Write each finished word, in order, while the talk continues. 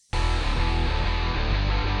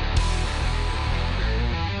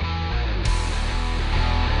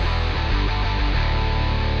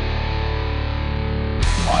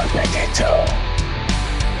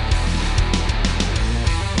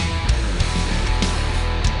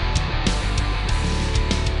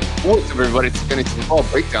What's up, everybody? It's the Fantasy Football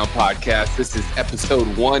Breakdown Podcast. This is episode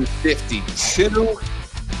 152.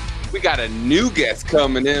 We got a new guest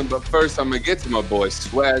coming in, but first I'm going to get to my boy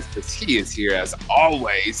Swags because he is here as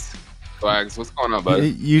always. Swags, what's going on, buddy?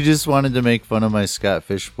 You just wanted to make fun of my Scott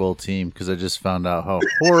Fishbowl team because I just found out how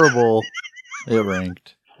horrible it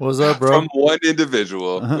ranked. What's up, bro? From one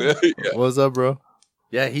individual. Yeah. What's up, bro?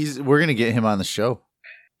 Yeah, we're going to get him on the show.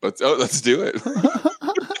 Let's do it.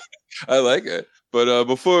 I like it. But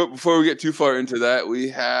before we get too far into that, we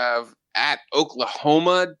have at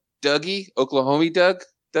Oklahoma Dougie.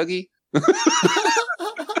 Dougie.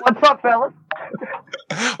 What's up, fellas?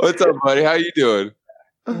 What's up, buddy? How you doing?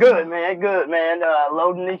 Good, man.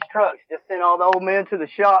 Loading these trucks. Just sent all the old men to the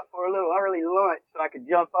shop for a little early lunch so I could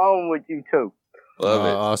jump on with you two. Love it.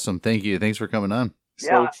 Awesome. Thank you. Thanks for coming on.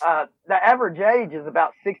 Yeah, the average age is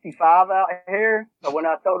about 65 out here. So when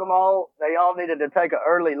I told them all, they all needed to take an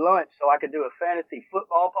early lunch so I could do a fantasy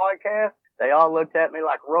football podcast, they all looked at me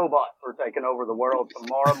like robots were taking over the world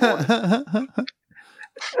tomorrow morning.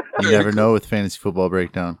 You never know with Fantasy Football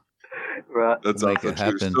Breakdown. Right. That's Make it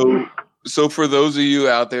awesome. happen. So for those of you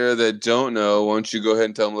out there that don't know, why don't you go ahead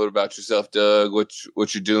and tell them a little about yourself, Doug,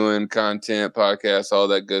 what you're doing, content, podcasts, all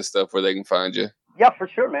that good stuff, where they can find you. Yeah, for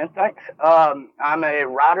sure, man. Thanks. I'm a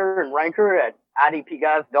writer and ranker at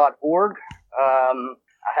idpguys.org. I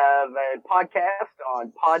have a podcast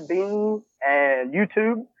on Podbean and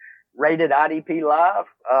YouTube, rated IDP Live.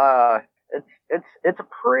 It's a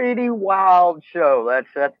pretty wild show.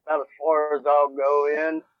 That's about as far as I'll go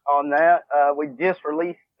in on that. We just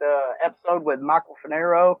released the episode with Michael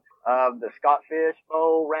Finero of the Scott Fish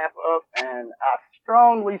Bowl wrap up, and I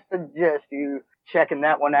strongly suggest you checking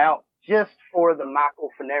that one out just for the Michael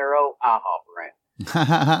Finero IHOP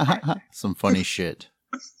rant. Some funny shit.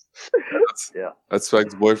 That's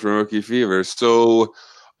Swag's boyfriend, Rookie Fever. So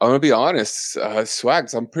I'm going to be honest,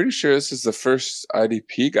 Swags, I'm pretty sure this is the first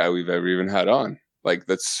IDP guy we've ever even had on. Like,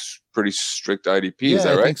 that's pretty strict IDP, is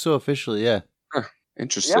that right? I think so, officially, yeah. Huh,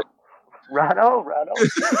 interesting. Yep. Right on.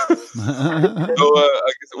 So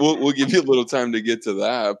I guess we'll give you a little time to get to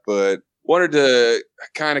that, but wanted to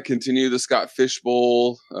kind of continue the Scott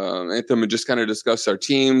Fishbowl anthem and just kind of discuss our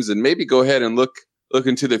teams and maybe go ahead and look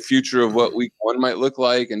into the future of what week one might look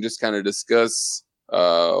like and just kind of discuss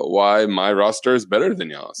why my roster is better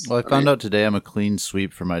than y'all's. Well, I found out today I'm a clean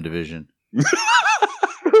sweep for my division. I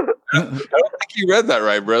don't think you read that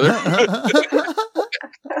right, brother.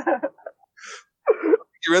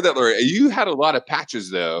 You read that, Lori. You had a lot of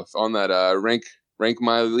patches though on that rank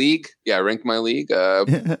my league. Yeah, rank my league.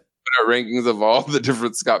 Put out rankings of all the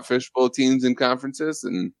different Scott Fishbowl teams and conferences,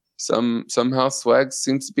 and somehow Swag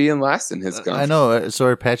seems to be in last in his conference. I know. So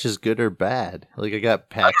are patches good or bad? Like I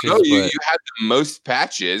got patches. You had the most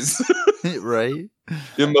patches, right?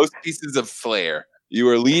 The most pieces of flair. You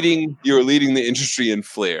were leading the industry in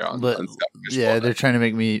flair on Scott Fishbowl. Yeah, they're trying to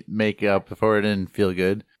make me make up before it didn't feel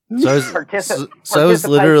good. So I was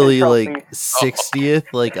literally like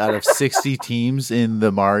 60th, like out of 60 teams in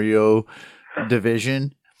the Mario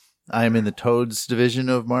division. I'm in the Toads division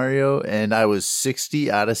of Mario, and I was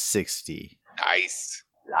 60 out of 60. Nice.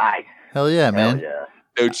 Hell yeah, man. Hell yeah.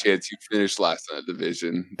 No chance you finished last in that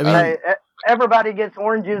division. I mean, Hey, everybody gets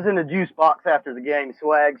oranges in a juice box after the game.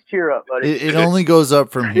 Swags, cheer up, buddy. it only goes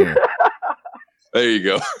up from here. There you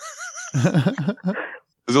go.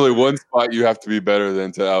 There's only one spot you have to be better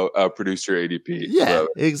than to outproduce your ADP. Yeah, so.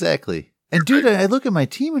 exactly. And dude, I look at my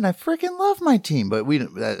team and I freaking love my team, but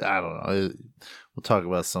I don't know. We'll talk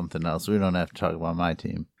about something else. We don't have to talk about my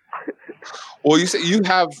team. Well, you say you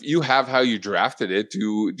have how you drafted it.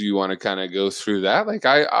 Do you want to kind of go through that? Like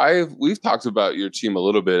we've talked about your team a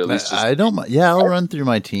little bit. At least I don't. Yeah, I'll run through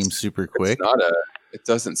my team super quick. It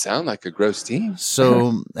doesn't sound like a gross team.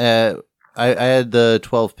 So I had the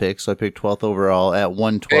 12 picks, so I picked 12th overall at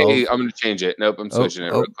 112. Hey, I'm going to change it. Nope, I'm switching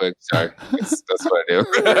it real quick. Sorry, that's what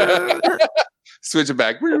I do. Switch it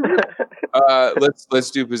back. Let's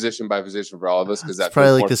do position by position for all of us because that's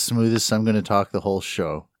probably like the smoothest I'm going to talk the whole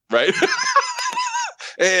show. Right?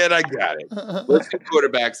 And I got it. Let's do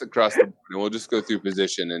quarterbacks across the board, and we'll just go through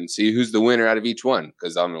position and see who's the winner out of each one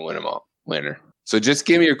because I'm going to win them all. Winner. So just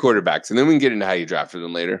give me your quarterbacks, and then we can get into how you drafted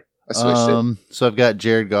them later. I switched it. So I've got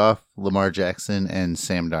Jared Goff, Lamar Jackson, and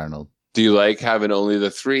Sam Darnold. Do you like having only the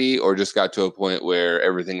three, or just got to a point where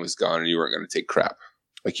everything was gone and you weren't going to take crap?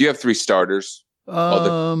 Like you have three starters.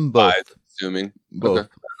 Both. Five, assuming. Both. Okay.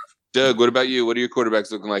 Doug, what about you? What are your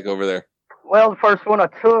quarterbacks looking like over there? Well, the first one I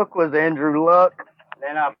took was Andrew Luck.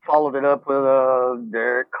 Then I followed it up with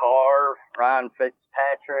Derek Carr, Ryan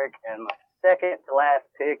Fitzpatrick, and my second to last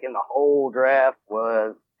pick in the whole draft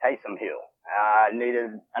was Taysom Hill. I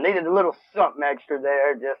needed a a little something extra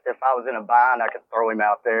there. Just if I was in a bind, I could throw him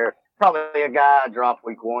out there. Probably a guy I dropped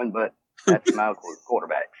week 1, but that's my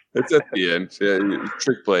quarterback. It's at the end. Yeah,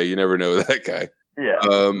 trick play. You never know that guy. Yeah.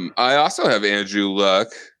 I also have Andrew Luck.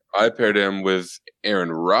 I paired him with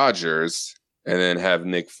Aaron Rodgers and then have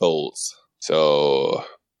Nick Foles. So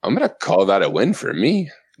I'm going to call that a win for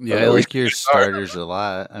me. Yeah, I like your starters a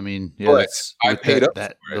lot. I mean, yeah, that's I paid up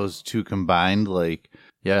for those two combined. Like,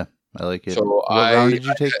 yeah, I like it. So what round did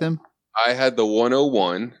you take them? I had the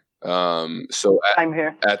 101. So I'm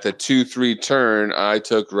here. At the 2-3 turn, I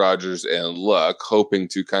took Rodgers and Luck, hoping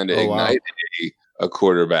to kind of ignite a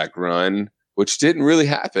quarterback run, which didn't really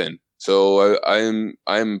happen. So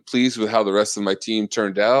I'm pleased with how the rest of my team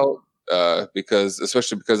turned out,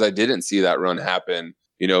 especially because I didn't see that run happen,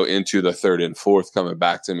 into the 3rd and 4th coming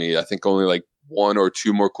back to me. I think only like 1 or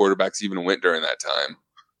 2 more quarterbacks even went during that time.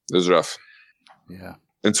 It was rough. Yeah.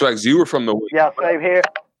 And Swags, you were from the yeah, same here.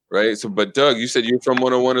 Right. So, but Doug, you said you're from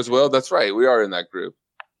 101 as well. That's right. We are in that group,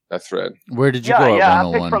 that thread. Where did you go? Yeah, at 101?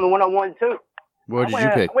 I picked from the 101 too. Where did you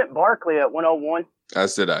pick? I went Barkley at 101.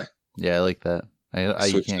 As did I. Yeah, I like that. You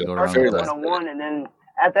can't go wrong with that. 101, and then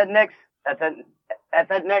at that next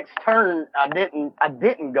turn, I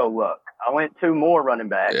didn't go Luck. I went 2 more running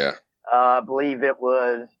backs. Yeah. I believe it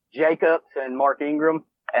was Jacobs and Mark Ingram,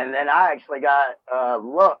 and then I actually got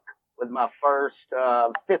Luck with my first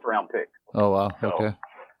 5th round pick. Oh wow! So okay.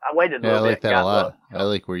 I waited a little bit. I like that a lot. Luck. I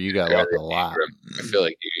like where you got Luck a lot. I feel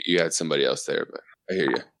like you had somebody else there, but I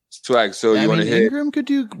hear you. Swag, so you want to hit? Ingram could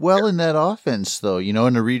do well in that offense, though. In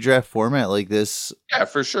a redraft format like this. Yeah,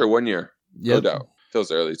 for sure. 1 year. Yep. No doubt.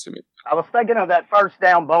 Feels early to me. I was thinking of that first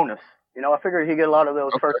down bonus. I figured he'd get a lot of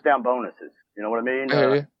those first down bonuses. You know what I mean?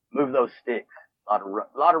 Move those sticks. A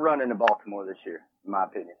lot of running in Baltimore this year, in my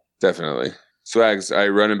opinion. Definitely. Swags,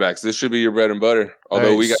 running backs. This should be your bread and butter.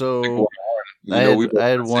 Although we got I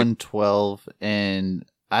had 112, and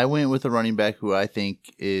I went with a running back who I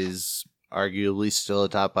think is arguably still a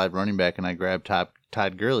top 5 running back, and I grabbed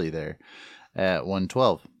Todd Gurley there at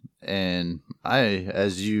 112. And I,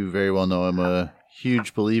 as you very well know, I'm a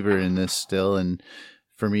huge believer in this still, and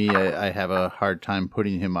for me, I have a hard time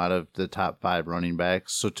putting him out of the top 5 running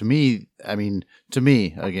backs. So to me, again,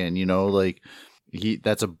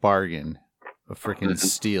 that's a bargain, a freaking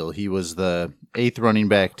steal. He was the 8th running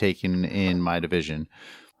back taken in my division.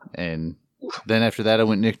 And then after that, I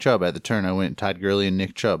went Nick Chubb at the turn. I went Todd Gurley and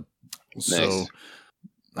Nick Chubb. Nice. So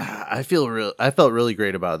I felt really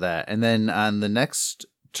great about that. And then on the next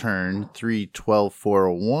turn,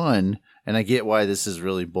 3-12-4-1, and I get why this is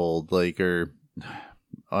really bold, or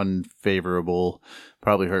unfavorable,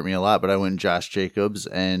 probably hurt me a lot, but I went Josh Jacobs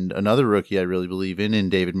and another rookie I really believe in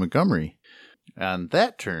David Montgomery on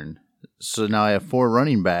that turn. So now I have 4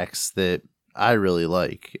 running backs that I really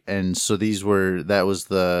like. And so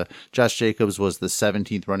Josh Jacobs was the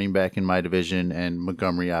 17th running back in my division, and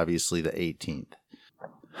Montgomery obviously the 18th.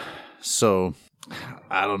 So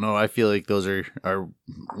I don't know. I feel like those are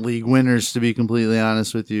league winners, to be completely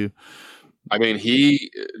honest with you. I mean,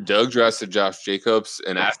 Doug drafted Josh Jacobs,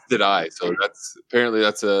 and as did I. So that's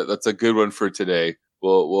a good one for today.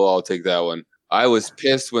 We'll all take that one. I was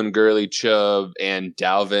pissed when Gurley, Chubb, and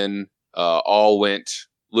Dalvin all went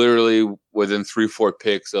literally within 3-4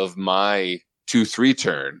 picks of my 2-3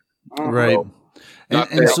 turn. Right.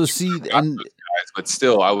 And so see, but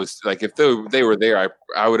still, I was like, if they were there,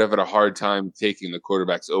 I would have had a hard time taking the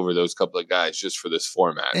quarterbacks over those couple of guys just for this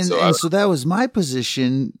format. So that was my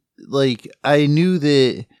position. I knew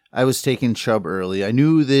that I was taking Chubb early. I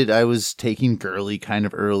knew that I was taking Gurley kind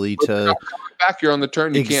of early to back. You're on the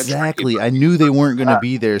turn. You exactly. I knew they weren't going to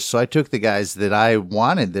be there, so I took the guys that I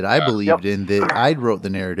wanted, that I believed in, that I wrote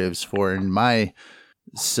the narratives for in my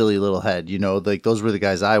silly little head. Those were the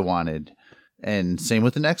guys I wanted. And same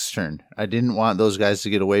with the next turn. I didn't want those guys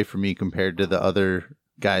to get away from me compared to the other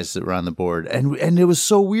guys that were on the board. And it was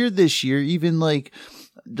so weird this year. Even like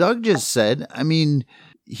Doug just said, I mean,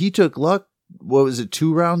 he took Luck. What was it?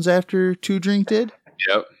 2 rounds after 2 Drink did?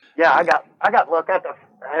 Yep. Yeah, I got Luck at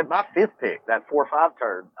my 5th pick, that 4-5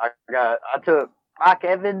 turn. I took Mike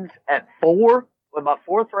Evans at 4 with my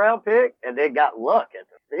 4th round pick, and then got Luck at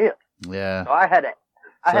the 5th. Yeah. So I had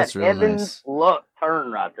Evans nice. Luck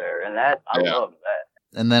turn right there, and I love that.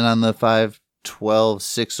 And then on the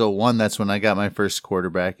 5-12-6-01, that's when I got my first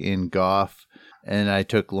quarterback in Goff, and I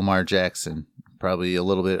took Lamar Jackson probably a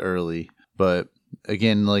little bit early, but.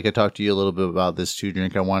 Again, like I talked to you a little bit about this too,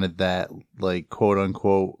 Drink. I wanted that, quote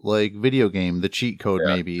unquote, video game, the cheat code,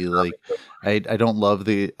 maybe. I don't love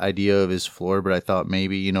the idea of his floor, but I thought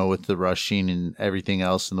maybe, with the rushing and everything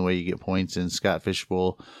else and the way you get points in Scott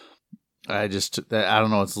Fishbowl, I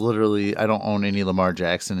don't know. It's literally, I don't own any Lamar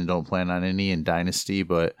Jackson and don't plan on any in Dynasty,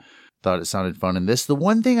 but thought it sounded fun. And the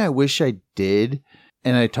one thing I wish I did,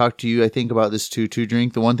 and I talked to you, I think, about this too, to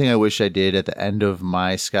drink. The one thing I wish I did at the end of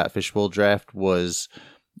my Scott Fishbowl draft was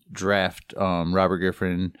draft Robert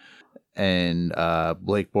Griffin and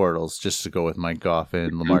Blake Bortles just to go with Mike Goff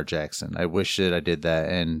and Lamar Jackson. I wish that I did that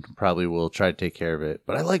and probably will try to take care of it.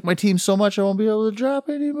 But I like my team so much I won't be able to drop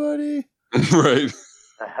anybody. Right.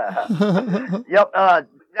 Yep.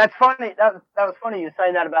 That's funny. That was funny you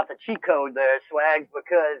saying that about the cheat code there, Swags,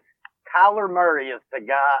 because Kyler Murray is the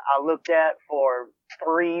guy I looked at for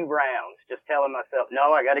 3 rounds, just telling myself,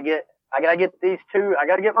 no, I gotta get these two. I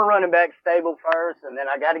gotta get my running back stable first, and then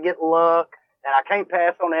I gotta get Luck, and I can't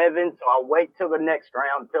pass on Evans, so I'll wait till the next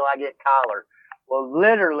round until I get Kyler. Well,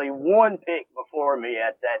 literally one pick before me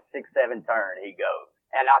at that 6-7 turn, he goes.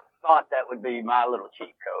 And I thought that would be my little cheat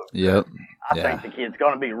code. Yep. I think the kid's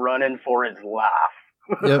going to be running for his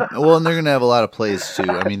life. Yep. Well, and they're going to have a lot of plays too.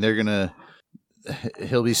 I mean,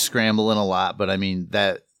 he'll be scrambling a lot, but I mean,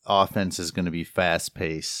 that offense is going to be fast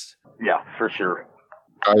paced. Yeah, for sure.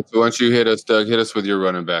 All right. So why don't you hit us, Doug? Hit us with your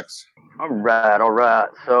running backs. All right.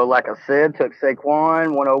 So like I said, took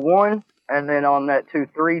Saquon 101. And then on that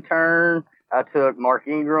 2-3 turn, I took Mark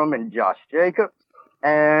Ingram and Josh Jacobs.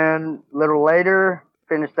 And a little later,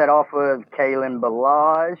 finished that off with Kalen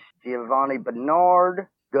Ballage, Giovanni Bernard,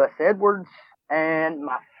 Gus Edwards, and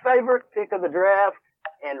my favorite pick of the draft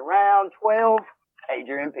in round 12,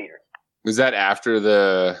 Adrian Peters. Was that after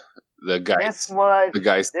the guy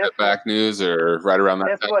step back news, or right around that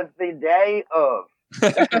time? This was the day of.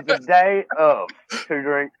 The day of. To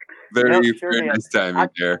drink. Very nice timing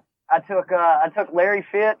there. I took Larry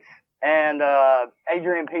Fitz and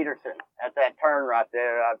Adrian Peterson at that turn right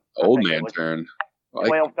there. Old man turn.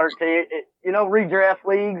 12, 13. Redraft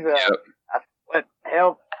leagues.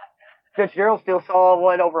 Hell, Fitzgerald still saw,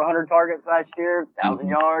 over 100 targets last year, 1,000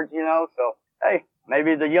 yards, So, hey,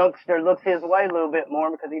 maybe the youngster looks his way a little bit more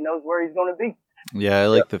because he knows where he's going to be. Yeah, I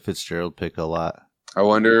like the Fitzgerald pick a lot. I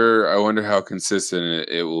wonder how consistent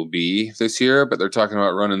it will be this year, but they're talking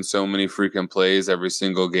about running so many freaking plays every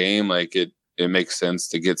single game. Like it makes sense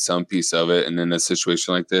to get some piece of it. And in a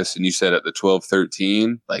situation like this, and you said at the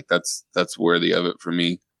 12-13, like that's worthy of it for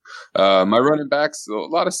me. My running backs, a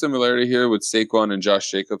lot of similarity here with Saquon and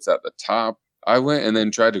Josh Jacobs at the top. I went and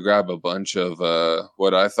then tried to grab a bunch of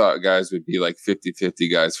what I thought guys would be like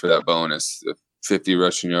 50-50 guys for that bonus. 50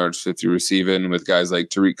 rushing yards, 50 receiving, with guys like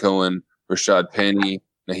Tariq Cohen, Rashad Penny,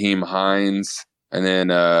 Naheem Hines. And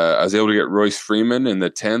then I was able to get Royce Freeman in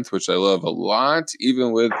the 10th, which I love a lot.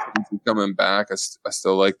 Even with him coming back, I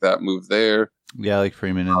still like that move there. Yeah, I like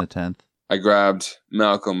Freeman in the 10th. I grabbed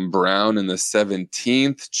Malcolm Brown in the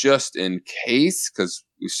 17th just in case, because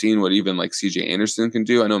we've seen what even like CJ Anderson can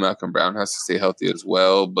do. I know Malcolm Brown has to stay healthy as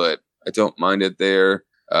well, but I don't mind it there.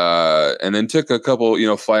 And then took a couple,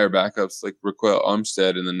 flyer backups like Raquel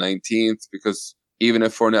Armstead in the 19th, because even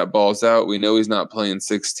if Fournette balls out, we know he's not playing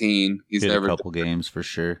 16. He's never a couple games for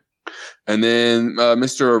sure. And then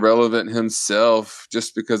Mr. Irrelevant himself,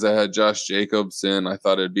 just because I had Josh Jacobs and I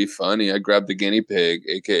thought it'd be funny, I grabbed the guinea pig,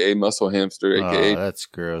 a.k.a. Muscle Hamster, a.k.a. Oh, that's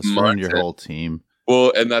gross. Ruined your whole team.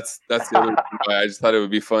 Well, and that's the other reason why I just thought it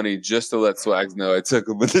would be funny, just to let Swags know I took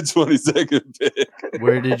him with the 22nd pick.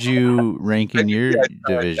 Where did you rank in your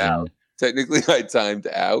division? Technically, I timed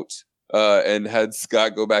out. And had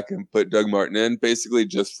Scott go back and put Doug Martin in, basically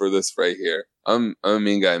just for this right here. I'm a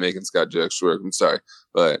mean guy making Scott jokes work. I'm sorry,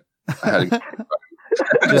 but I had to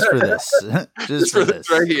just for this. Just for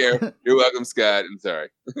this right here. You're welcome, Scott. I'm sorry.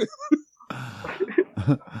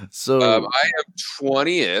 So I am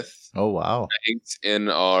 20th. Oh wow! In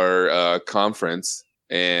our conference,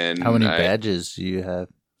 and how many badges do you have?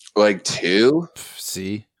 Like 2.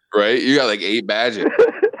 See, right? You got like 8 badges.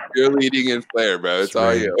 You're leading in flair, bro. It's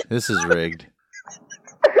all you. This is rigged.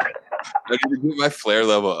 I need to get my flair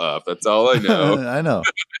level up. That's all I know. I know.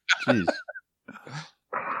 Jeez.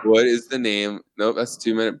 What is the name? Nope, that's a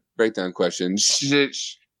 2-minute breakdown question. So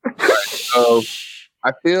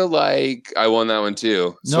I feel like I won that one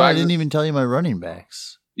too. No, I didn't even tell you my running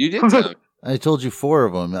backs. You did tell me. I told you 4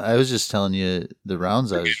 of them. I was just telling you the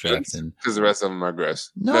rounds I was drafting. Because the rest of them are gross.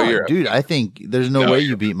 No, dude, I think there's no way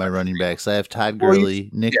you beat my running backs. I have Todd Gurley,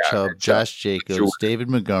 Nick Chubb, Josh Jacobs, David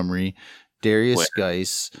Montgomery, Darius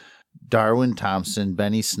Geis, Darwin Thompson,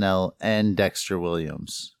 Benny Snell, and Dexter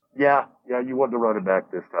Williams. Yeah, you won the running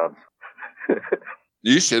back this time.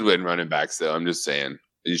 You should win running backs, though. I'm just saying.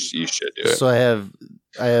 You should do it. So I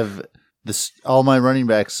have this. All my running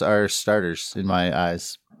backs are starters in my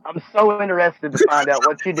eyes. I'm so interested to find out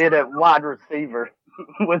what you did at wide receiver.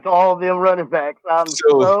 with all them running backs. I'm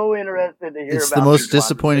so interested to hear it's about the most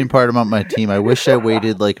disappointing part about my team. I wish I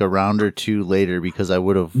waited like a round or two later because I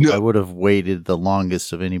would have waited the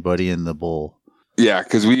longest of anybody in the bowl. Yeah,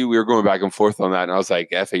 because we were going back and forth on that, and I was like,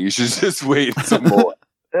 "F it, you should just wait some more."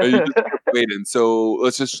 You just kept waiting. So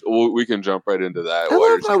we can jump right into that. I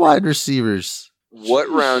love my wide receivers. What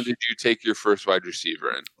round did you take your first wide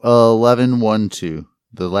receiver in? 11-1-2,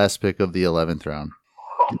 the last pick of the 11th round.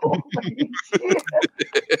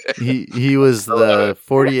 He was the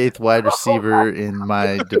 48th wide receiver in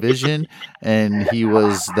my division, and he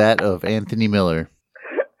was that of Anthony Miller.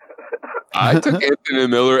 I took Anthony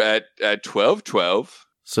Miller at 12-12.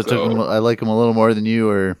 So I like him a little more than you,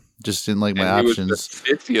 or just didn't like my options. He was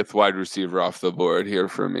the 50th wide receiver off the board here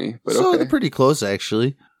for me. But so they're pretty close,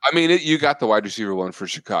 actually. I mean, you got the wide receiver one for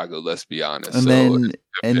Chicago. Let's be honest. And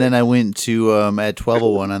then I went to at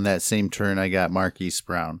 12-1 on that same turn. I got Marquise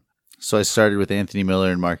Brown. So I started with Anthony Miller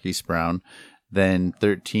and Marquise Brown. Then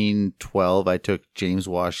 13-12, I took James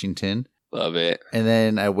Washington. Love it. And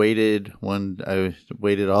then I waited all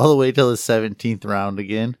the way till the 17th round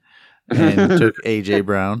again, and took AJ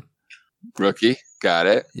Brown, rookie. Got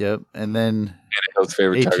it. Yep. And then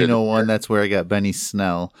 1801, that's where I got Benny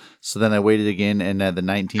Snell. So then I waited again, and at the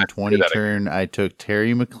 1920 turn, I took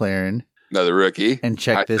Terry McLaurin, another rookie. And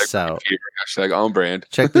check this out. Hashtag on brand.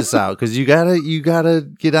 Check this out, because you gotta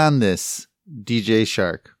get on this, DJ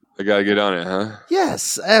Shark. I gotta get on it, huh?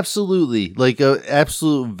 Yes, absolutely. Like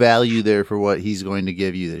absolute value there for what he's going to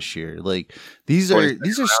give you this year. Like these are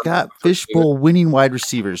Scott Fishbowl winning wide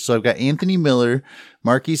receivers. So I've got Anthony Miller,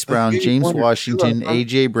 Marquise Brown, James Washington,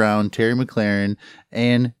 AJ Brown, Terry McLaurin,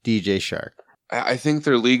 and DJ Shark. I think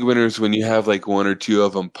they're league winners when you have like one or two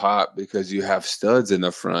of them pop because you have studs in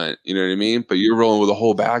the front. You know what I mean? But you're rolling with a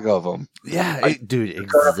whole bag of them. Yeah, dude,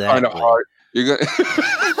 exactly.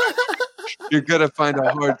 You're gonna find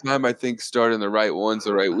a hard time, I think, starting the right ones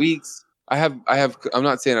the right weeks. I'm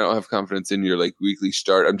not saying I don't have confidence in your like weekly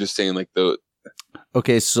start. I'm just saying like the.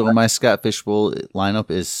 Okay, so my Scott Fishbowl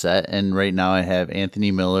lineup is set, and right now I have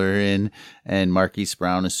Anthony Miller in and Marquise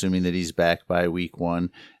Brown, assuming that he's back by week 1,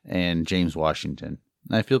 and James Washington.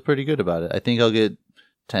 And I feel pretty good about it. I think I'll get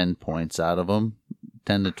 10 points out of them,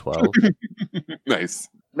 10 to 12. Nice.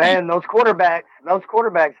 Man, those quarterbacks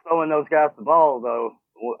throwing those guys the ball though.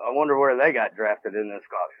 I wonder where they got drafted in this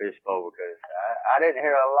Scott Fishbowl, because I didn't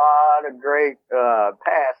hear a lot of great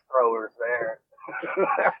pass throwers there.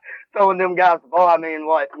 Throwing them guys the ball. I mean,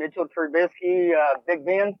 Mitchell Trubisky, Big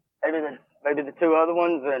Ben, maybe the two other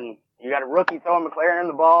ones, and you got a rookie throwing McLaurin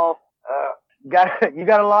the ball. You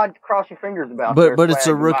got a lot to cross your fingers about. But it's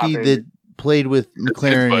a rookie that played with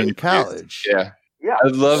McLaurin in college. Yeah. I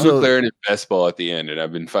love McLaurin in best ball at the end, and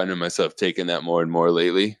I've been finding myself taking that more and more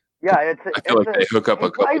lately. Yeah, I feel like they hook up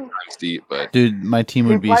a couple times deep, but dude, my team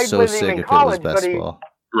would be so sick if it was best ball.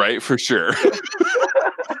 Right, for sure.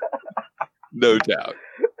 No doubt.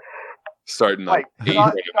 Starting like 8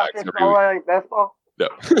 running backs every week. Best ball? No.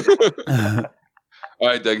 All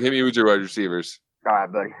right, Doug, hit me with your wide receivers. All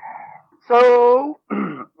right, buddy. So,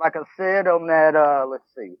 like I said on that,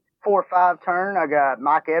 4-5 turn, I got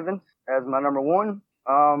Mike Evans as my number 1.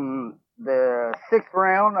 The 6th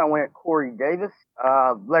round, I went Corey Davis,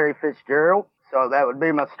 Larry Fitzgerald. So that would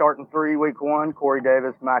be my starting 3 week 1. Corey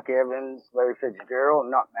Davis, Mike Evans, Larry Fitzgerald.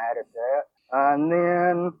 I'm not mad at that. And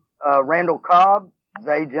then Randall Cobb,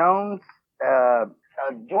 Zay Jones,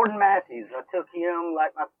 Jordan Matthews. I took him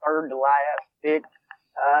like my 3rd to last pick.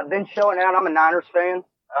 Been showing out. I'm a Niners fan.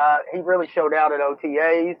 He really showed out at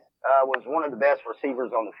OTAs. Was one of the best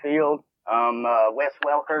receivers on the field. Wes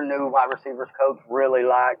Welker, new wide receivers coach, really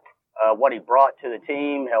liked what he brought to the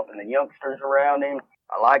team, helping the youngsters around him.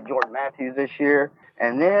 I like Jordan Matthews this year.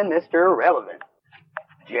 And then Mr. Irrelevant,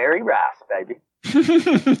 Jerry Rice, baby.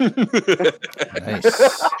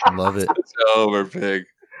 Nice. Love it. It's over, pig.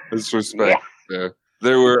 That's respect. Yeah.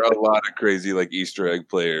 There were a lot of crazy like Easter egg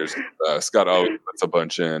players. Scott always puts a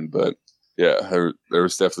bunch in, but yeah, there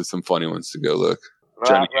was definitely some funny ones to go look.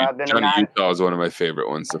 Johnny Utah was one of my favorite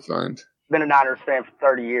ones to find. Been a Niners fan for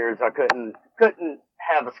 30 years. I couldn't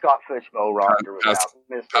have a Scott Fishbowl roster without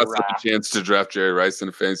Mr. Rice. A chance to draft Jerry Rice in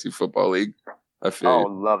a fantasy football league. I feel. Oh,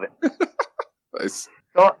 love it. Nice.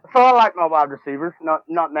 So I like my wide receivers.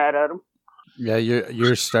 Not mad at them. Yeah,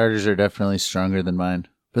 your starters are definitely stronger than mine.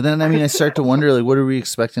 But then, I mean, I start to wonder, like, what are we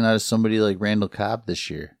expecting out of somebody like Randall Cobb this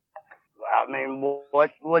year? I mean,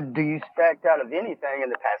 what do you expect out of anything in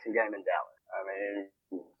the passing game in Dallas?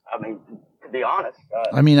 I mean, to be honest.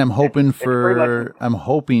 I'm hoping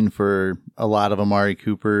for a lot of Amari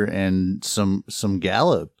Cooper and some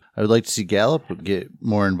Gallup. I would like to see Gallup get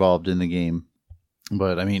more involved in the game.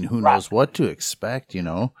 But I mean, who knows what to expect? You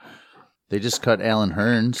know, they just cut Alan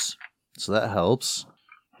Hearns, so that helps.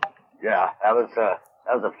 Yeah, that was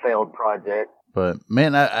a failed project. But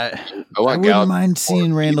man, I wouldn't mind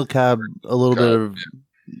seeing Randall Cobb a little bit of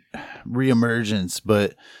reemergence,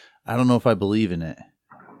 but I don't know if I believe in it.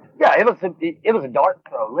 Yeah, it was a dart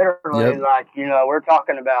throw, literally. Yep. Like, you know, we're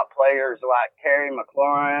talking about players like Terry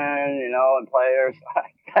McLaurin, you know, and players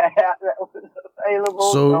like that was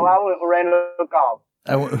available. So I went with Randall Cobb.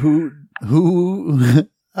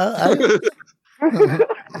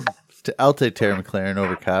 I'll take Terry McLaurin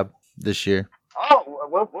over Cobb this year. Oh,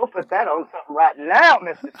 we'll put that on something right now,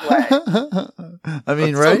 Mr. Swag. I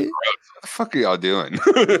mean, right? What the fuck are y'all doing?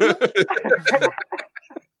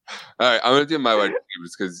 All right, I'm going to do my wide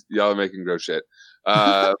receivers because y'all are making gross shit.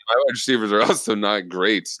 My wide receivers are also not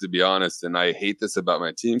great, to be honest, and I hate this about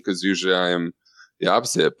my team because usually I am the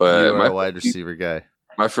opposite. But you are a wide receiver guy.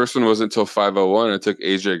 My first one wasn't until 501. I took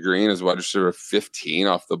AJ Green as wide receiver 15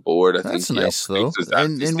 off the board. That's nice, though.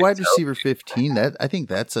 And wide receiver 15, I think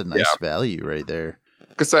that's a nice value right there.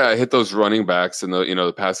 Because I hit those running backs and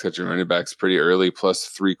the pass catching running backs pretty early, plus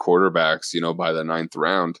 3 quarterbacks, by the 9th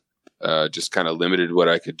round. Just kind of limited what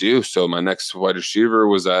I could do. So my next wide receiver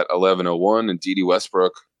was at 1101 and D.D.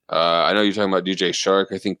 Westbrook. I know you're talking about DJ Shark.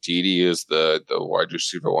 I think D.D. is the wide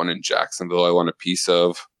receiver one in Jacksonville I want a piece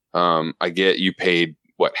of. I get you paid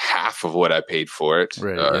half of what I paid for it,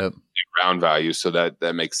 right? Round value, so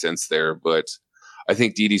that makes sense there. But I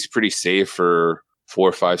think DD's pretty safe for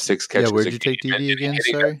 4, 5, 6 catches. Yeah, where'd you take DD again?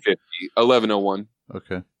 Sorry, 1101.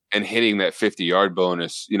 Okay, and hitting that 50-yard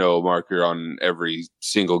bonus, marker on every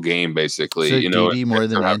single game, basically. So DD more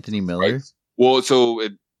than Anthony Miller. Right. Well, so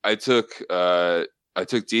I took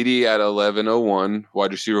DD at 1101,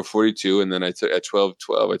 wide receiver 42, and then I took at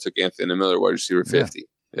 1212. I took Anthony Miller, wide receiver 50.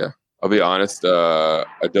 Yeah. I'll be honest. I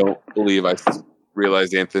don't believe I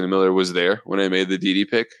realized Anthony Miller was there when I made the DD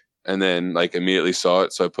pick, and then immediately saw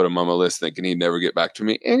it. So I put him on my list thinking he'd never get back to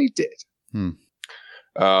me, and he did. And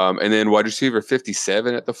then wide receiver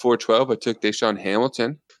 57 at the 412, I took Deshaun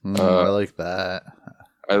Hamilton. I like that.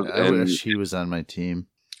 I wish he was on my team.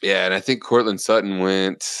 Yeah, and I think Cortland Sutton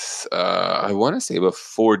went, I want to say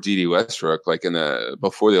before D.D. Westbrook,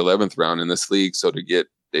 before the 11th round in this league. So to get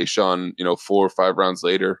Deshaun, 4 or 5 rounds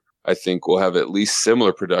later, I think we'll have at least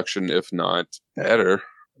similar production, if not better.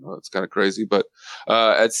 It's kind of crazy. But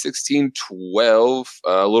at 16-12,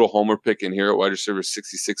 a little homer pick in here at wide receiver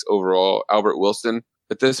 66 overall, Albert Wilson.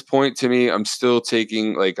 At this point, to me, I'm still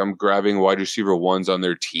taking, I'm grabbing wide receiver ones on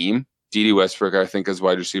their team. D.D. Westbrook, I think, is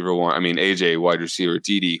wide receiver 1. I mean, AJ, wide receiver,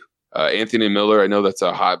 D.D. Anthony Miller, I know that's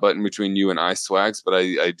a hot button between you and I, Swags, but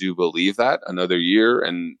I do believe that another year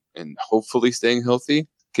and hopefully staying healthy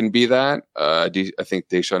can be that. I think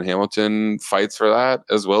Deshaun Hamilton fights for that,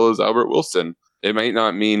 as well as Albert Wilson. It might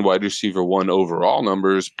not mean wide receiver 1 overall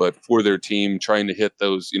numbers, but for their team, trying to hit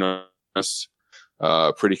those,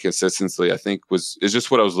 pretty consistently, I think is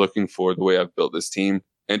just what I was looking for, the way I've built this team.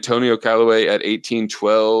 Antonio Callaway at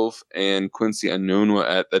 18-12 and Quincy Enunwa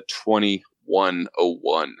at the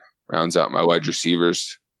 2101 rounds out my wide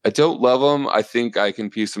receivers. I don't love them. I think I can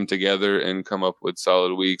piece them together and come up with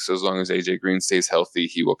solid weeks. As long as AJ Green stays healthy,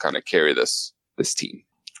 he will kind of carry this team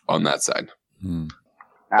on that side.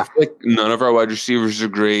 I feel like none of our wide receivers are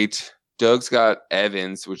great. Doug's got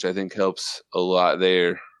Evans, which I think helps a lot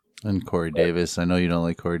there. And Corey Davis. I know you don't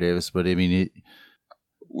like Corey Davis, but I mean...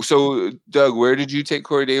 So, Doug, where did you take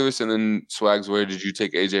Corey Davis? And then, Swags, where did you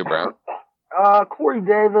take A.J. Brown? Corey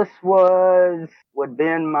Davis would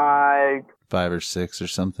been my... 5 or 6 or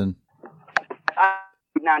something.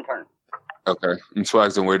 9 turn. Okay. And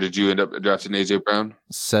Swags, and where did you end up drafting A.J. Brown?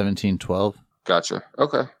 17-12. Gotcha.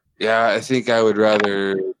 Okay. Yeah, I think I would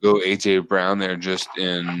rather go A.J. Brown there just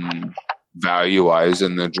in value-wise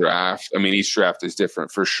in the draft. I mean, each draft is different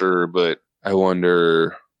for sure, but I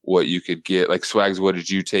wonder what you could get. Like, Swags, what did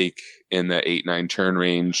you take in the 8-9 turn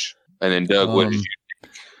range? And then, Doug, what did you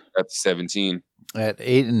take at 17? At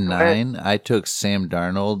 8 and 9, I took Sam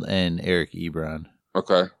Darnold and Eric Ebron.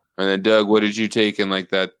 Okay. And then, Doug, what did you take in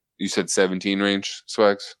that, you said 17 range,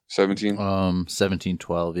 Swags? 17?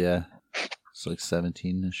 17-12, yeah. It's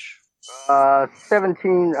 17-ish.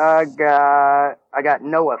 17, I got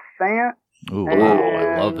Noah Fant. Ooh,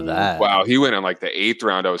 I love that. Wow, he went in the 8th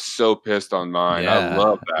round. I was so pissed on mine. Yeah, I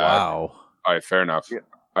love that. Wow. All right, fair enough. Yeah.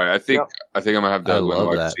 All right, I think I'm gonna have Doug win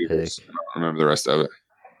wide receivers. I don't remember the rest of it.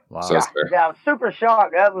 Wow. So I was super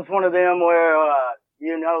shocked. That was one of them where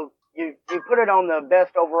you put it on the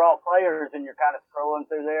best overall players and you're kind of scrolling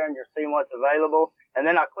through there and you're seeing what's available. And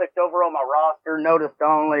then I clicked over on my roster, noticed I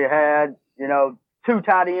only had 2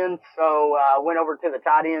 tight ends, so I went over to the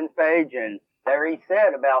tight ends page and there he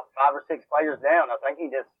said about 5 or 6 players down. I think he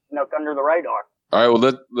just snuck under the radar. All right,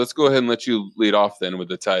 well let's go ahead and let you lead off then with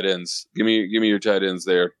the tight ends. Give me your tight ends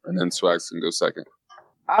there, and then Swags can go second.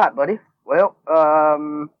 All right, buddy. Well,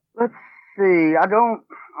 let's see.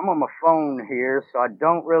 I'm on my phone here, so I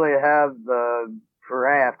don't really have the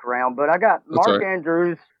draft round, but I got Mark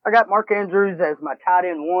Andrews. I got Mark Andrews as my tight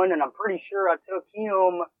end 1, and I'm pretty sure I took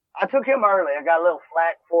him early. I got a little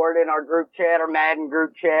flack for it in our group chat, our Madden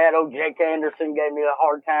group chat. Oh, Jake Anderson gave me a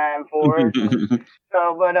hard time for it.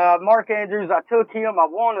 But Mark Andrews, I took him, I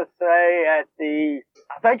want to say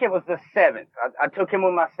I think it was the 7th. I took him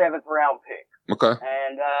with my 7th round pick. Okay.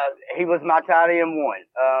 And he was my tight end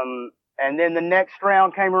 1. And then the next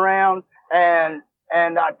round came around, and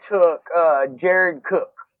I took Jared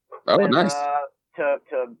Cook. Oh, nice. To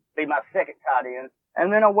be my second tight end.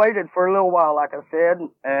 And then I waited for a little while, like I said,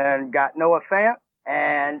 and got Noah Fant.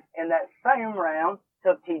 And in that same round,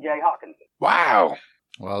 took T.J. Hawkinson. Wow.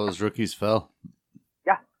 Wow, those rookies fell.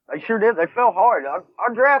 Yeah, they sure did. They fell hard.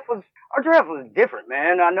 Our draft was different,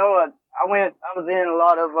 man. I know I was in a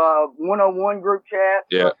lot of 101 group chats.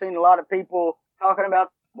 Yeah. I've seen a lot of people talking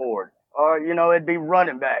about the board. Or, it'd be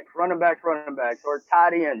running backs, or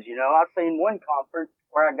tight ends. I've seen one conference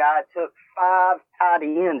where a guy took 5 tight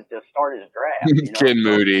ends to start his draft. Ken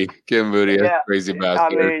Moody, that's crazy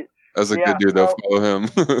bastard. I mean, that's a good dude, though. Follow him.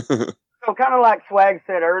 So kind of like Swag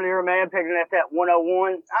said earlier, man, picking up that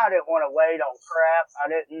 101, I didn't want to wait on crap.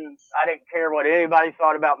 I didn't care what anybody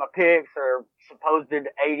thought about my picks or supposed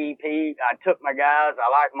ADP. I took my guys.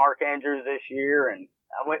 I like Mark Andrews this year, and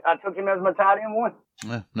I took him as my tight end 1.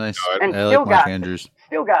 Yeah, nice. And I like Mark Andrews.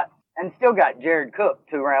 Still got Jared Cook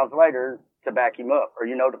 2 rounds later to back him up, or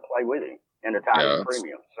to play with him in the tight end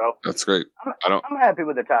premium. So that's great. I'm happy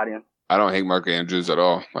with the tight end. I don't hate Mark Andrews at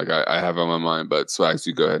all. Like I have on my mind, but Swags,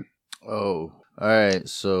 you go ahead. Oh, all right.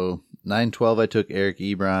 So 9-12, I took Eric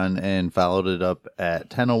Ebron and followed it up at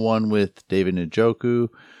 10-01 with David Njoku.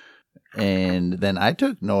 And then I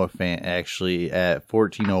took Noah Fant actually at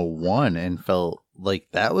 14-01 and felt like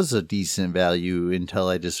that was a decent value until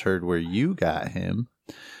I just heard where you got him.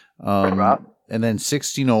 And then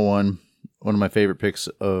 16-01, one of my favorite picks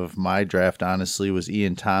of my draft, honestly, was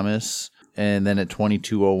Ian Thomas. And then at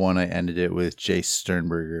 22-01, I ended it with Jace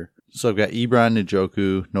Sternberger. So I've got Ebron,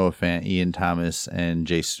 Njoku, Noah Fant, Ian Thomas, and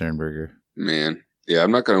Jace Sternberger. Man. Yeah,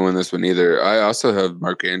 I'm not going to win this one either. I also have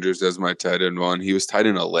Mark Andrews as my tight end 1. He was tight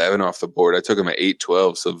end 11 off the board. I took him at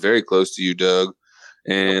 8-12, so very close to you, Doug.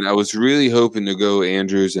 And I was really hoping to go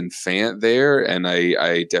Andrews and Fant there, and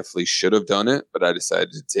I definitely should have done it, but I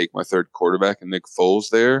decided to take my third quarterback and Nick Foles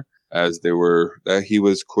there, as he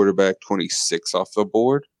was quarterback 26 off the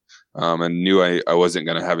board. And knew I wasn't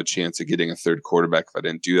going to have a chance of getting a third quarterback if I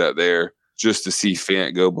didn't do that there, just to see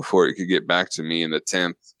Fant go before it could get back to me in the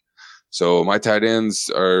 10th. So my tight ends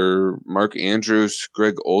are Mark Andrews,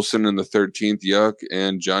 Greg Olsen in the 13th,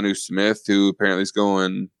 and Jonnu Smith, who apparently is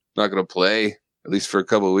not going to play at least for a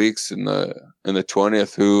couple of weeks in the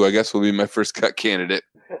 20th, who I guess will be my first cut candidate.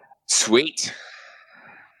 Sweet.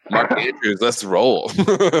 Mark Andrews, let's roll.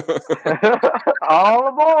 All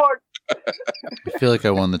aboard. I feel like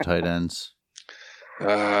I won the tight ends.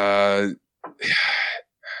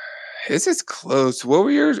 This is close. What were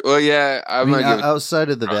yours? Well, yeah. Outside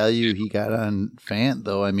of the value he got on Fant,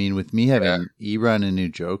 though, I mean, with me having Ebron and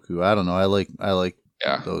Njoku, I don't know. I like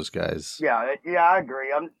those guys. Yeah, I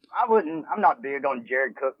agree. I'm not big on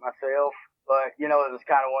Jared Cook myself, but it was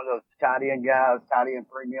kind of one of those tight end guys, tight end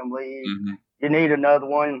premium league. Mm-hmm. You need another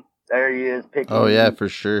one. There he is picking. Oh yeah, for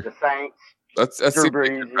sure. The Saints. That's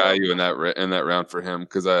value in that round for him,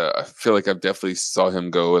 because I feel like I've definitely saw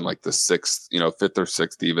him go in like the 6th, 5th or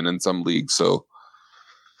 6th even in some leagues. So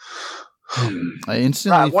I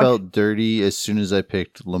instantly felt dirty as soon as I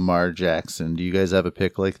picked Lamar Jackson. Do you guys have a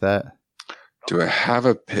pick like that? Do I have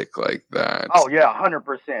a pick like that? Oh yeah, 100%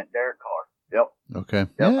 Derek Carr. Yep. Okay. Yep.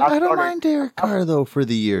 Yeah, I don't mind Derek Carr though for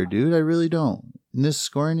the year, dude. I really don't. And this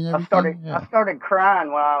scoring and everything. I started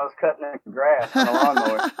crying when I was cutting the grass on the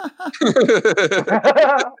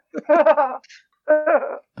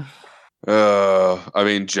lawnmower. I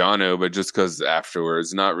mean, Jono, but just because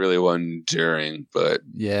afterwards, not really one during, but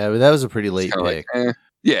yeah, but that was a pretty late pick. Like,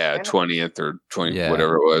 20th or 20th,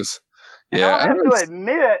 whatever it was. Yeah,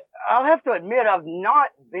 I'll have to admit, I've not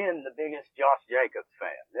been the biggest Josh Jacobs fan.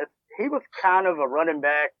 He was kind of a running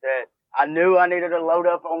back that I knew I needed to load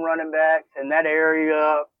up on running backs in that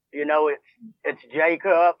area. It's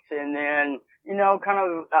Jacobs, and then kind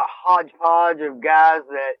of a hodgepodge of guys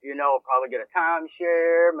that will probably get a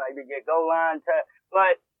timeshare, maybe get goal line.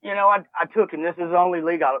 But I took him. This is the only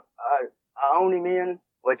league I own him in,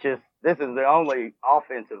 which is this is the only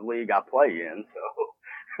offensive league I play in.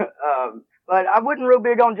 So, but I wasn't real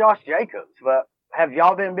big on Josh Jacobs. But have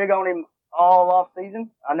y'all been big on him all off season?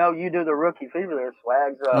 I know you do the rookie fever there,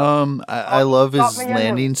 Swags. I love his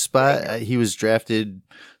landing spot. He was drafted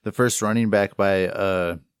the first running back by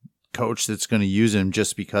a coach that's going to use him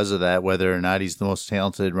just because of that, whether or not he's the most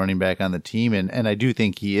talented running back on the team. And I do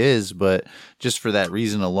think he is, but just for that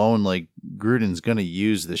reason alone, like Gruden's going to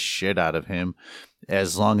use the shit out of him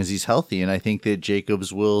as long as he's healthy. And I think that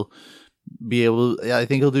Jacobs will be able, I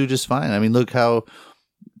think he'll do just fine. I mean, look how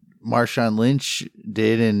Marshawn Lynch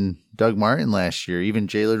did and Doug Martin last year. Even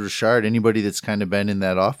Jalen Richard, anybody that's kind of been in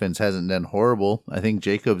that offense hasn't done horrible. I think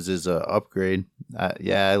Jacobs is an upgrade.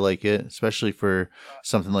 I like it, especially for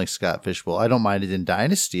something like Scott Fishbowl. I don't mind it in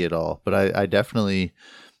Dynasty at all, but I definitely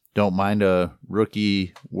don't mind a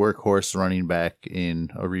rookie workhorse running back in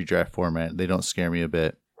a redraft format. They don't scare me a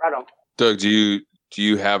bit. Right on. Doug, do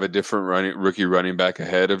you have a different rookie running back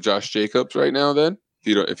ahead of Josh Jacobs right now then?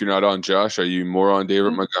 If you're not on Josh, are you more on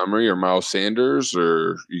David Montgomery or Miles Sanders,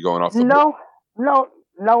 or are you going off the board?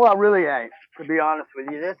 No, I really ain't, to be honest with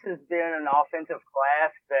you. This has been an offensive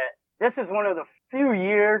class this is one of the few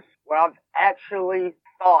years where I've actually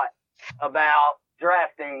thought about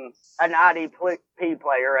drafting an IDP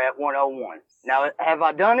player at 101. Now, have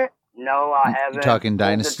I done it? No, I haven't. You talking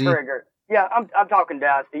Dynasty? Yeah, I'm talking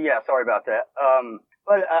Dynasty. Yeah, sorry about that.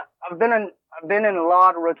 But I've been in a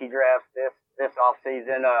lot of rookie drafts this off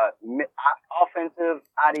season, offensive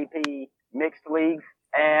IDP mixed leagues,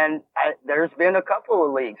 and there's been a couple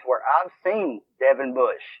of leagues where I've seen Devin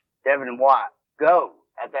Bush, Devin White go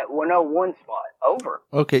at that 101 spot over.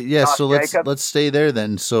 Okay, yeah. Josh So Jacobs. let's stay there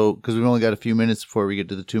then. So because we've only got a few minutes before we get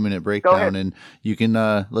to the 2-minute breakdown, and you can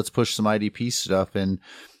let's push some IDP stuff and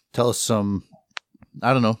tell us some.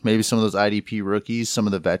 I don't know, maybe some of those IDP rookies, some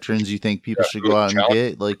of the veterans you think people should go out and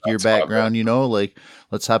get, like your background, like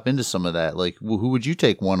let's hop into some of that. Like who would you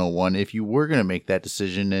take 101 if you were going to make that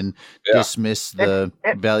decision and dismiss the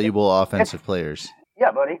valuable offensive players?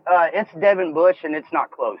 Yeah, buddy. It's Devin Bush, and it's not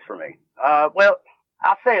close for me. Well,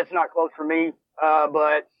 I say it's not close for me,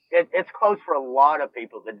 but it's close for a lot of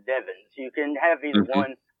people, the Devins. You can have either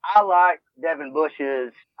one. I like Devin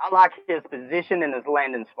Bush's, I like his position and his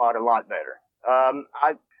landing spot a lot better.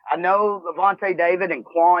 I know Levante David and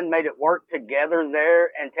Quan made it work together there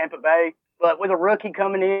in Tampa Bay, but with a rookie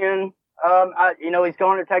coming in, he's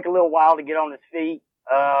going to take a little while to get on his feet.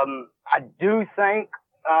 I do think,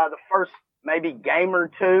 the first maybe game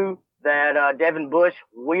or two that, Devin Bush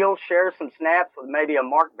will share some snaps with maybe a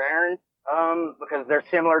Mark Barron, because they're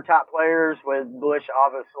similar type players, with Bush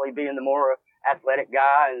obviously being the more athletic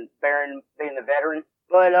guy and Barron being the veteran.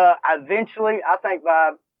 But, eventually, I think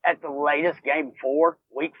at the latest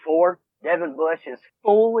week 4, Devin Bush is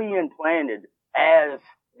fully implanted as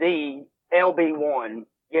the LB1,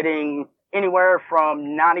 getting anywhere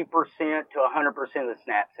from 90% to 100% of the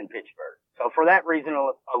snaps in Pittsburgh. So for that reason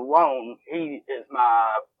alone, he is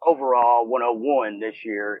my overall 101 this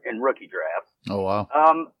year in rookie drafts. Oh, wow.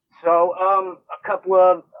 A couple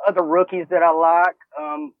of other rookies that I like.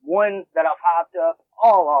 One that I've hyped up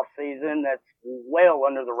all off season that's well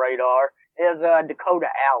under the radar is Dakota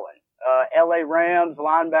Allen, LA Rams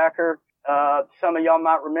linebacker. Some of y'all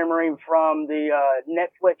might remember him from the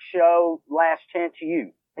Netflix show Last Chance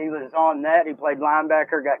U. He was on that. He played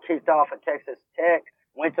linebacker, got kicked off at Texas Tech,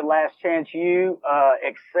 went to Last Chance U,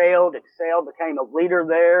 excelled, became a leader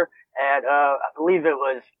there at, I believe it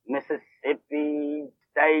was Mississippi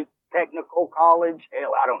State Technical College.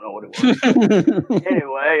 Hell, I don't know what it was.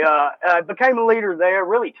 Anyway, became a leader there,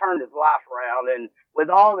 really turned his life around. And with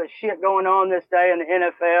all the shit going on this day in the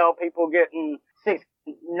NFL, people getting 6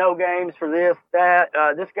 no games for this, that,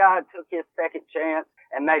 this guy took his second chance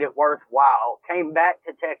and made it worthwhile. Came back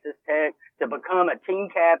to Texas Tech to become a team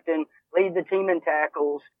captain, lead the team in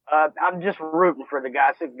tackles. I'm just rooting for the guy.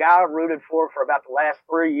 It's a guy I rooted for about the last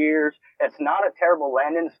 3 years. It's not a terrible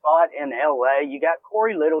landing spot in LA. You got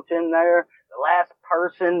Corey Littleton there. The last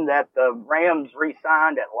person that the Rams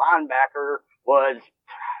re-signed at linebacker was,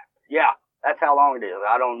 that's how long it is.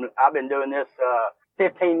 I've been doing this,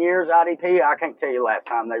 15 years IDP. I can't tell you last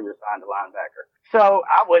time they re-signed a linebacker. So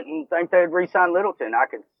I wouldn't think they'd re-sign Littleton. I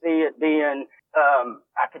could see it being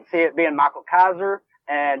Michael Kaiser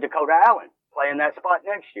and Dakota Allen playing that spot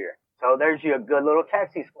next year. So there's you a good little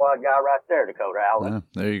taxi squad guy right there, Dakota Allen.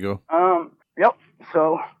 Yeah, there you go. Yep.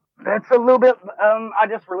 So that's a little bit, I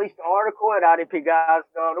just released an article at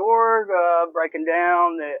idpguys.org, breaking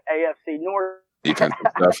down the AFC North defensive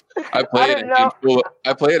stuff. I play in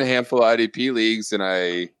a handful of IDP leagues, and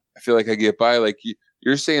I feel like I get by. Like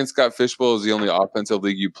you're saying, Scott Fishbowl is the only offensive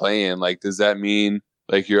league you play in. Like, does that mean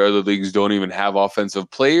like your other leagues don't even have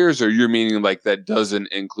offensive players, or you're meaning like that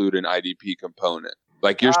doesn't include an IDP component?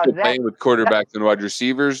 Like you're still playing with quarterbacks and wide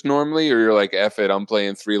receivers normally, or you're like, F it, I'm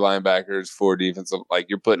playing 3 linebackers, 4 defensive, like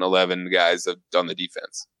you're putting 11 guys on the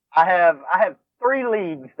defense. I have 3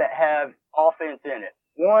 leagues that have offense in it.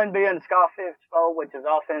 One being Scott Fishbowl, which is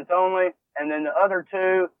offense only, and then the other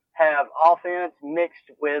 2 have offense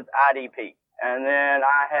mixed with IDP. And then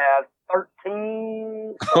I have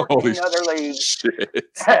 13 other leagues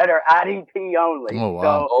that are IDP only. Oh, wow.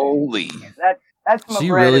 So holy. That's my so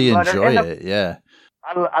you bread really and butter. enjoy it, yeah.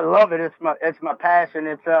 I love it. It's my passion.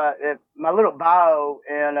 It's my little bio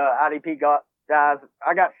in IDP guys.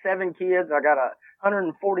 I got 7 kids. I got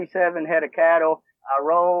 147 head of cattle. I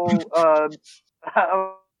roll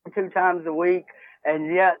 2 times a week,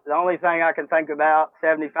 and yet the only thing I can think about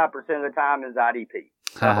 75% of the time is IDP.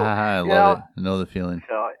 So, I love it. I know the feeling.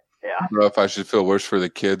 So yeah. I don't know if I should feel worse for the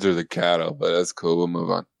kids or the cattle, but that's cool. We'll move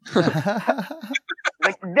on.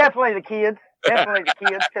 Definitely the kids. Definitely the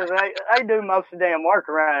kids, because they do most of the damn work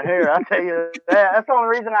around here. I tell you that. That's the only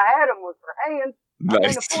reason I had them was for hands. Nice. I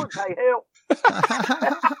couldn't afford to pay help.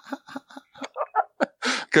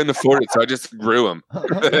 Couldn't afford it, so I just grew them.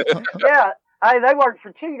 Yeah. Hey, they work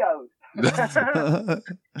for Cheetos.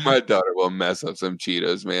 My daughter will mess up some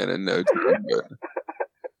Cheetos, man, in no time.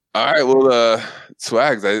 All right, well,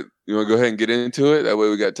 Swags, you want to go ahead and get into it? That way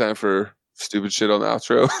we got time for stupid shit on the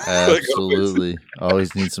outro. Absolutely.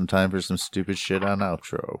 Always need some time for some stupid shit on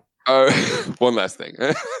outro. All right, one last thing.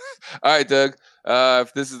 All right, Doug.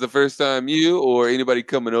 If this is the first time you or anybody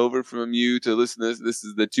coming over from you to listen to this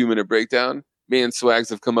is the 2-minute breakdown. Me and Swags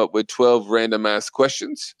have come up with 12 random ass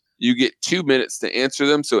questions. You get 2 minutes to answer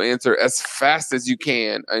them, so answer as fast as you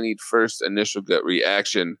can. I need first initial gut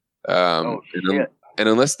reaction. And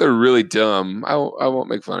unless they're really dumb, I won't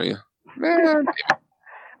make fun of you. Man.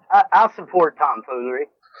 I'll support tomfoolery.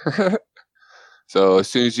 So as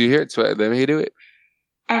soon as you hear it, Swag, let me do it.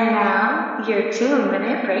 And now, your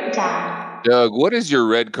 2-minute breakdown. Doug, what is your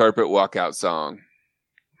red carpet walkout song?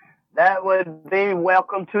 That would be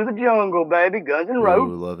Welcome to the Jungle, baby. Guns N'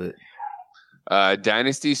 Roses. Ooh, love it.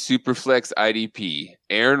 Dynasty Superflex IDP.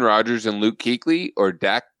 Aaron Rodgers and Luke Kuechly, or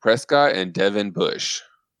Dak Prescott and Devin Bush?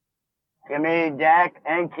 Give me Dak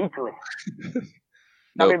and Kuechly.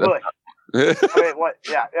 Nope, Bush. Wait, what?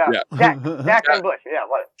 Yeah. Dak and Bush. Yeah,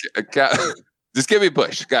 what? Just give me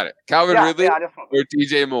Bush. Got it. Calvin Ridley or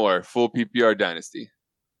DJ Moore, full PPR dynasty?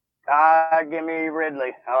 Give me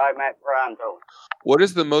Ridley. I like Matt Ryan. What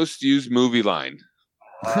is the most used movie line?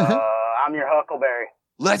 I'm your Huckleberry.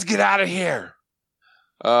 Let's get out of here.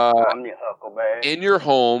 I'm your Huckleberry. In your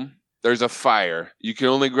home, there's a fire. You can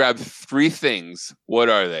only grab 3 things. What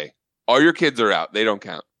are they? All your kids are out. They don't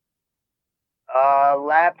count.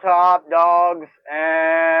 Laptop, dogs,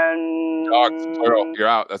 and... Dogs, plural. You're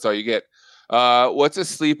out. That's all you get. What's a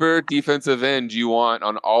sleeper defensive end you want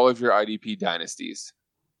on all of your IDP dynasties?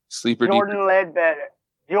 Sleeper Jordan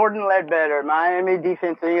Ledbetter, Miami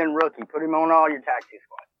defensive end rookie. Put him on all your taxi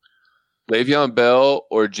squad. Le'Veon Bell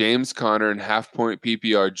or James Conner in half-point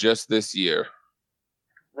PPR just this year?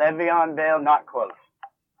 Le'Veon Bell, not close.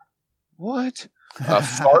 What?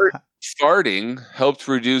 Farting helps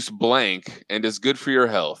reduce blank and is good for your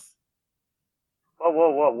health.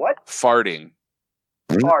 Whoa, what? Farting,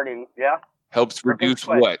 yeah. Helps reduce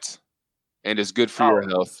what? And is good for your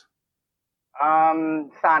health.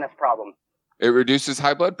 Sinus problem. It reduces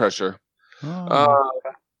high blood pressure.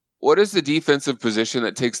 What is the defensive position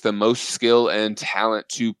that takes the most skill and talent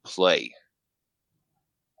to play?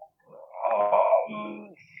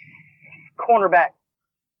 Cornerback.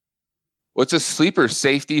 What's a sleeper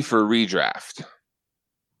safety for redraft?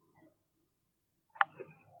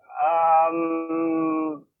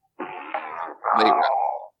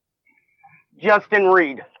 Justin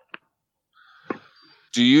Reed.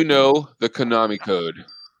 Do you know the Konami code?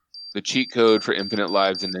 The cheat code for Infinite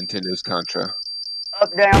Lives in Nintendo's Contra? Up,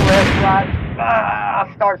 down, left,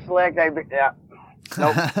 right. Start, select. Yeah.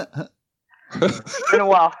 Nope. Been a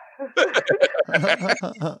while.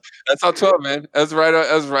 That's all 12, man. That's right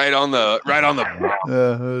on the.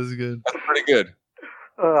 That was good. That's pretty good.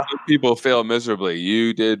 Some people fail miserably.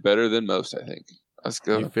 You did better than most, I think. Let's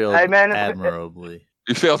go. You failed admirably.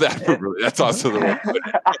 You failed admirably. That's also the one.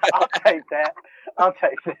 I'll take that.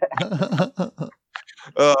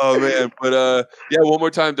 Oh man, but yeah, one more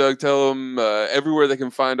time, Doug. Tell them everywhere they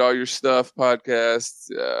can find all your stuff, podcasts.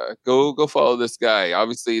 Go follow this guy.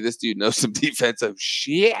 Obviously, this dude knows some defensive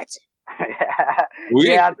shit.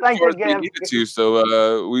 Yeah, thank you again. We needed to,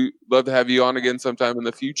 so we love to have you on again sometime in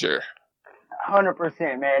the future.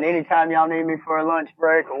 100%, man. Anytime y'all need me for a lunch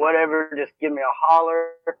break or whatever, just give me a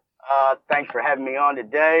holler. Thanks for having me on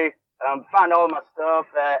today. Find all my stuff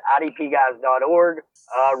at idpguys.org.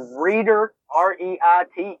 Reader,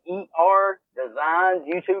 REITER Designs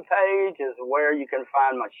YouTube page is where you can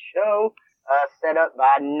find my show, set up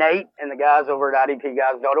by Nate and the guys over at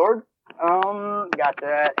idpguys.org. Got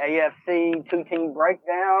the AFC two-team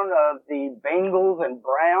breakdown of the Bengals and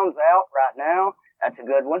Browns out right now. That's a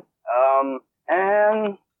good one.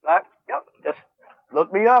 Just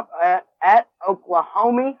look me up at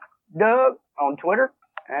Oklahoma Doug on Twitter.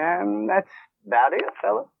 And that's about it,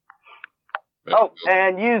 fella.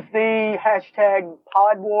 And use the hashtag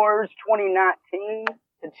PodWars2019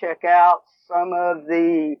 to check out some of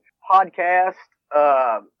the podcasts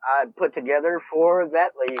I put together for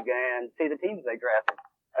that league and see the teams they drafted.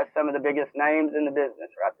 That's some of the biggest names in the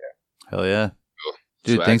business right there. Hell yeah.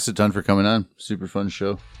 Dude, Swag. Thanks a ton for coming on. Super fun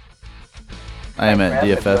show. I am at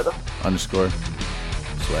DFF_swag.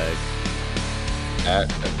 At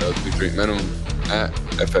FL2 Drink Minimum. At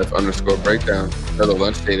FF_breakdown. Another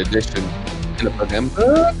lunch date edition. In the them.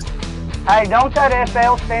 Hey, don't that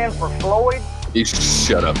FL stand for Floyd? You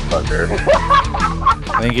shut up, fucker.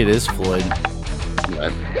 I think it is Floyd.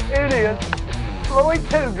 What? It is. Floyd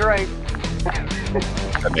 2 drink.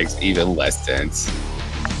 That makes even less sense.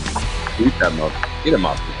 Eat that up. Eat him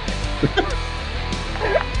up.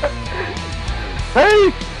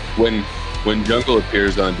 Hey! When Jungle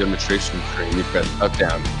appears on demonstration screen, you press up,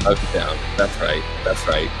 down, up, down. That's right.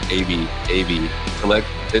 AB, select,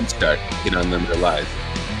 then start. Get unlimited lives.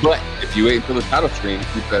 But if you wait until the title screen,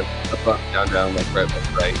 you press up, down, left,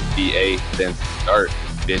 right, BA, then start.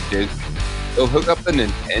 Bitches. Go hook up the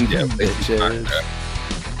Nintendo. Bitches.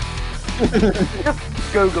 Just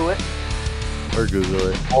Google it. Or Google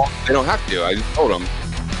it. Well, they don't have to. I just told them.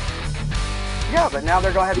 Yeah, but now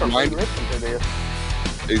they're going to have to re-listen to this.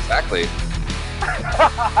 Exactly.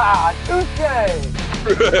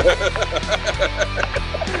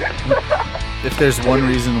 If there's one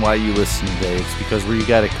reason why you listen today, it's because we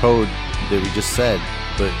got a code that we just said,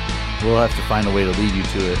 but we'll have to find a way to lead you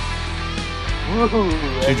to it. Woohoo!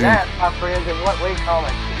 And that, my friends, is what we call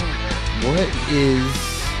it. What is?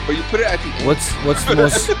 But you put it at the end.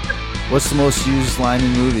 What's the most used line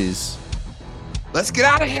in movies? Let's get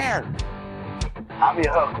out of here. I'm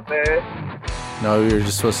your hook, man. No, we were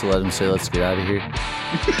just supposed to let him say, "Let's get out of here."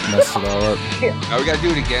 Messed it all up. Now we gotta do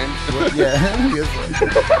it again. Yeah.